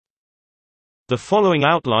The following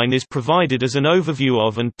outline is provided as an overview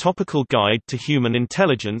of and topical guide to human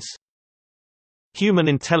intelligence. Human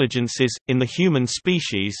intelligence is, in the human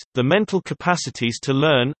species, the mental capacities to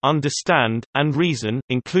learn, understand, and reason,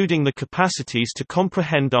 including the capacities to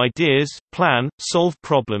comprehend ideas, plan, solve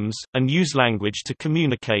problems, and use language to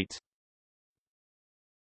communicate.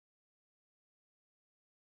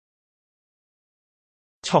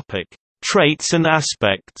 Topic: Traits and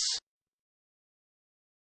aspects.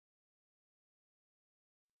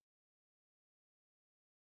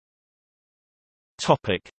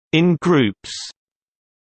 Topic: In groups.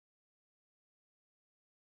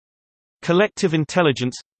 Collective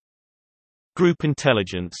intelligence, group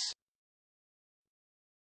intelligence.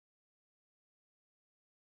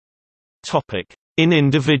 Topic: In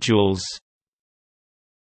individuals.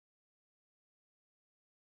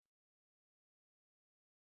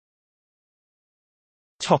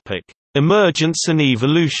 Topic: Emergence and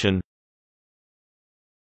evolution.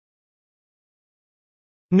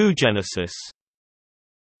 Noogenesis.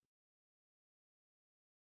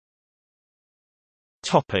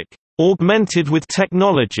 Topic: Augmented with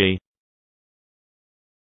technology.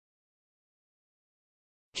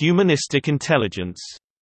 Humanistic intelligence.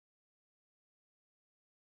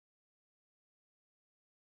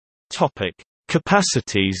 Topic: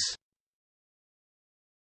 Capacities.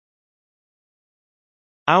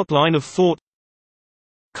 Outline of thought,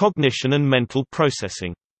 cognition and mental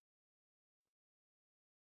processing.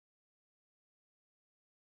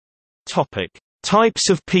 Topic: Types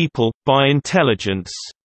of people, by intelligence.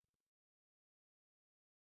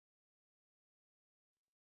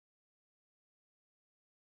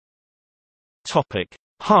 Topic: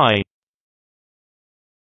 High.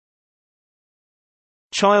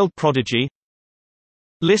 Child prodigy.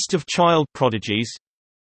 List of child prodigies.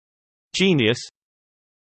 Genius.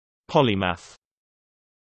 Polymath.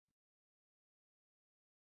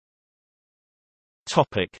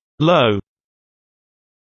 Topic: Low.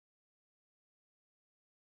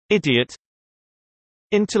 Idiot.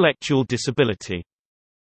 Intellectual disability.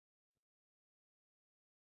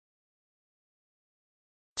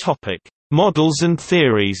 Topic: Models and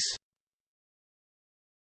theories.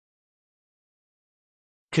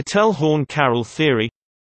 Cattell-Horn-Carroll theory.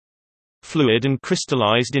 Fluid and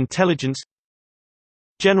crystallized intelligence.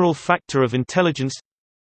 General factor of intelligence.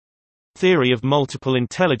 Theory of multiple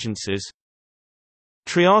intelligences.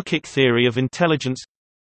 Triarchic theory of intelligence.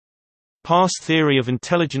 Pass theory of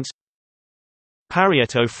intelligence.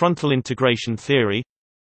 Pareto frontal integration theory.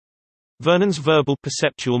 Vernon's verbal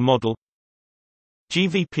perceptual model.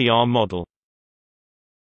 GVPR model.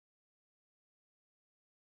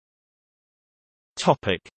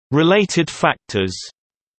 Topic: Related factors.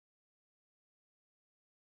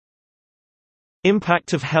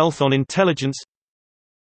 Impact of health on intelligence.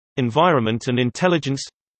 Environment and intelligence.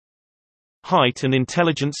 Height and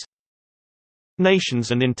intelligence. Nations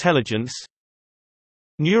and intelligence.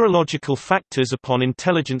 Neurological factors upon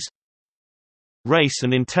intelligence. Race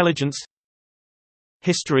and intelligence.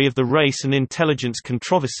 History of the race and intelligence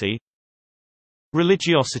controversy.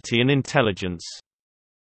 Religiosity and intelligence.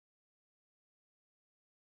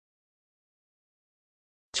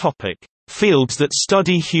 Topic: Fields that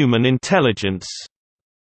study human intelligence.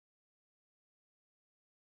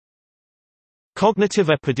 Cognitive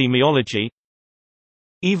epidemiology.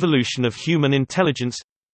 Evolution of human intelligence.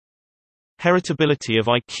 Heritability of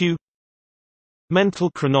IQ.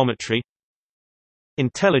 Mental chronometry.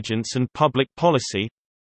 Intelligence and public policy.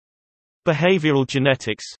 Behavioral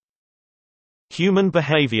genetics. Human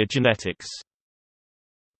behavior genetics.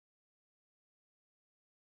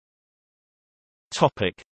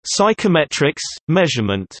 Topic: Psychometrics,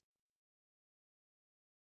 measurement.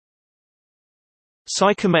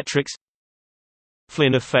 Psychometrics.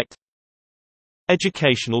 Flynn effect.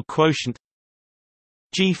 Educational quotient.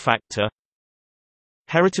 G-factor.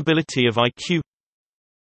 Heritability of IQ.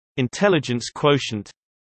 Intelligence quotient.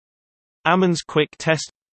 Ammon's quick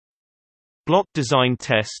test. Block design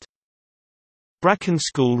test. Bracken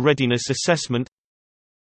School Readiness Assessment.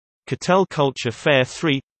 Cattell Culture Fair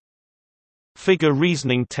 3. Figure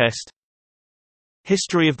reasoning test.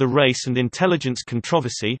 History of the race and intelligence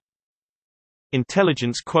controversy.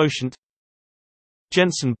 Intelligence quotient.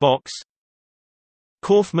 Jensen box.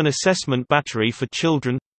 Kaufman assessment battery for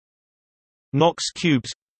children. Knox cubes.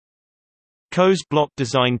 Coe's block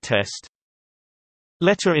design test.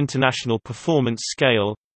 Letter International Performance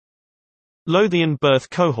Scale. Lothian birth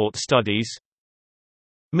cohort studies.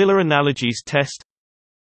 Miller analogies test.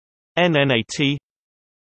 NNAT.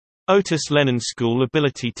 Otis Lennon School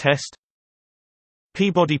ability test.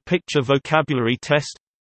 Peabody picture vocabulary test.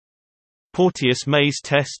 Porteous Maze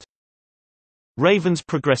test. Raven's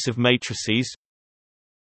progressive matrices,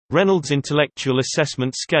 Reynolds intellectual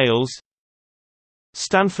assessment scales,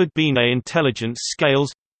 Stanford Binet intelligence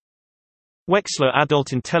scales, Wechsler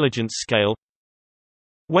adult intelligence scale,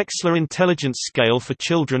 Wechsler intelligence scale for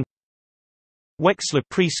children, Wechsler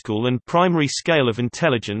preschool and primary scale of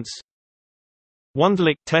intelligence,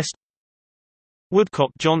 Wunderlich test,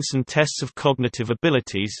 Woodcock-Johnson tests of cognitive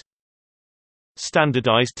abilities,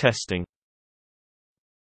 standardized testing.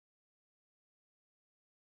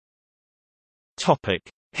 Topic: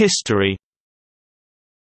 History.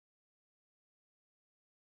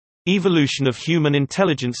 Evolution of human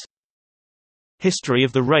intelligence. History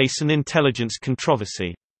of the race and intelligence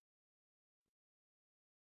controversy.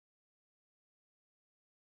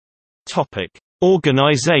 Topic: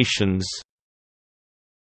 Organizations.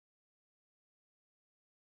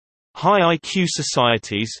 High IQ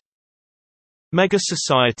societies, Mega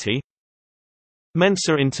Society,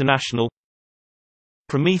 Mensa International,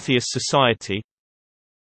 Prometheus Society,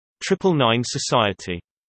 999 Society.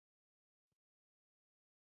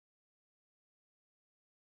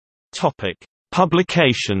 Topic: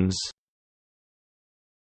 Publications.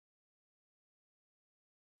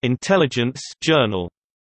 Intelligence Journal.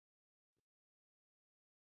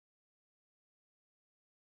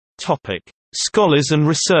 Topic: Scholars and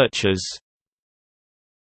researchers.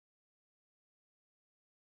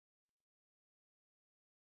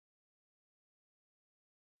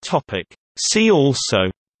 Topic: See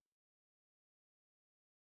also.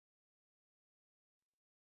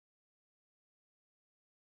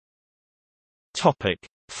 Topic: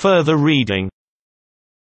 Further reading.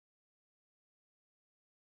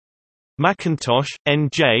 McIntosh,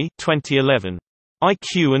 N.J. 2011.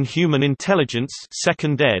 IQ and Human Intelligence,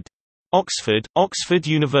 2nd ed. Oxford, Oxford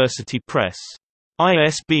University Press.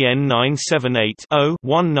 ISBN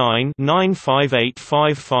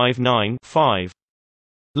 978-0-19-958559-5.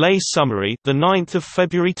 Lay summary, 9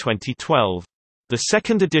 February 2012. The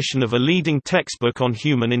second edition of a leading textbook on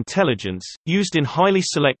human intelligence, used in highly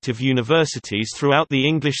selective universities throughout the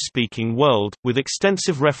English-speaking world, with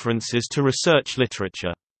extensive references to research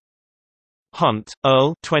literature. Hunt,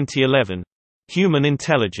 Earl 2011. Human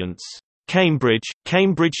Intelligence. Cambridge,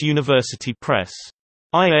 Cambridge University Press.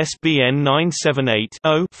 ISBN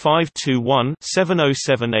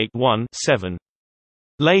 978-0-521-70781-7.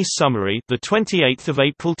 Lay summary, 28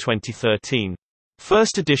 April 2013.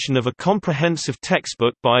 First edition of a comprehensive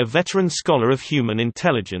textbook by a veteran scholar of human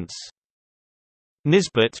intelligence.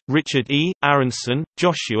 Nisbet, Richard E., Aronson,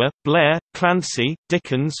 Joshua, Blair, Clancy,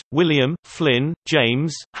 Dickens, William, Flynn,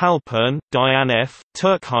 James, Halpern, Diane F.,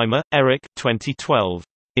 Turkheimer, Eric 2012.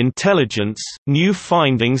 Intelligence, New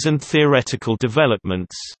Findings and Theoretical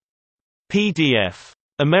Developments. PDF.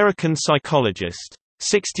 American Psychologist.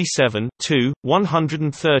 67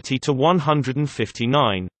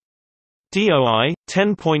 130–159. DOI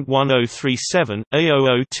 10.1037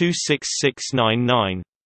 A00266699.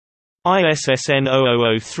 ISSN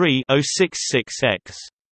 0003-066X.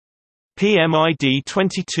 PMID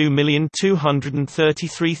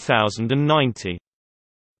 22233090.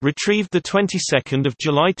 Retrieved the 22nd of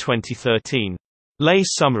July 2013. Lay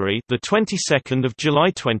summary, the 22nd of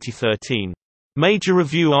July 2013. Major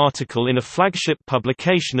review article in a flagship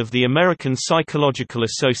publication of the American Psychological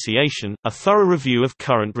Association, a thorough review of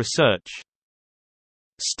current research.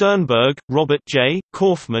 Sternberg, Robert J.,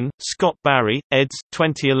 Kaufman, Scott Barry, eds.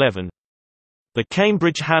 2011. The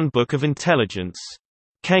Cambridge Handbook of Intelligence.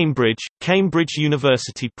 Cambridge, Cambridge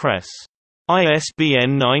University Press.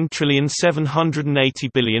 ISBN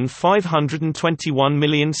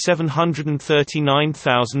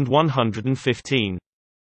 9780521739115.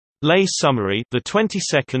 Lay summary, the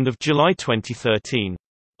 22nd of July 2013.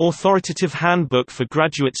 Authoritative handbook for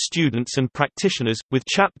graduate students and practitioners, with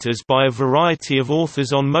chapters by a variety of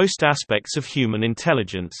authors on most aspects of human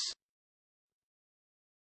intelligence.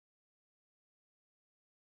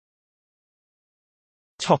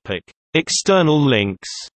 Topic: External links.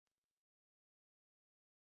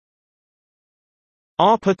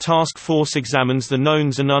 ARPA Task Force examines the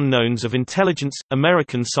knowns and unknowns of intelligence.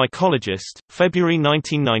 American Psychologist, February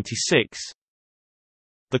 1996.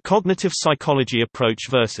 The Cognitive Psychology Approach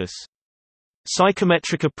versus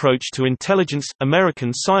Psychometric Approach to Intelligence,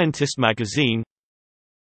 American Scientist Magazine.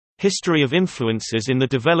 History of Influences in the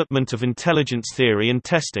Development of Intelligence Theory and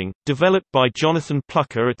Testing, developed by Jonathan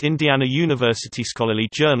Plucker at Indiana University. Scholarly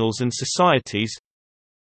Journals and Societies.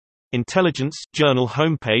 Intelligence Journal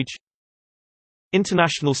homepage.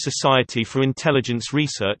 International Society for Intelligence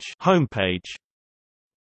Research homepage.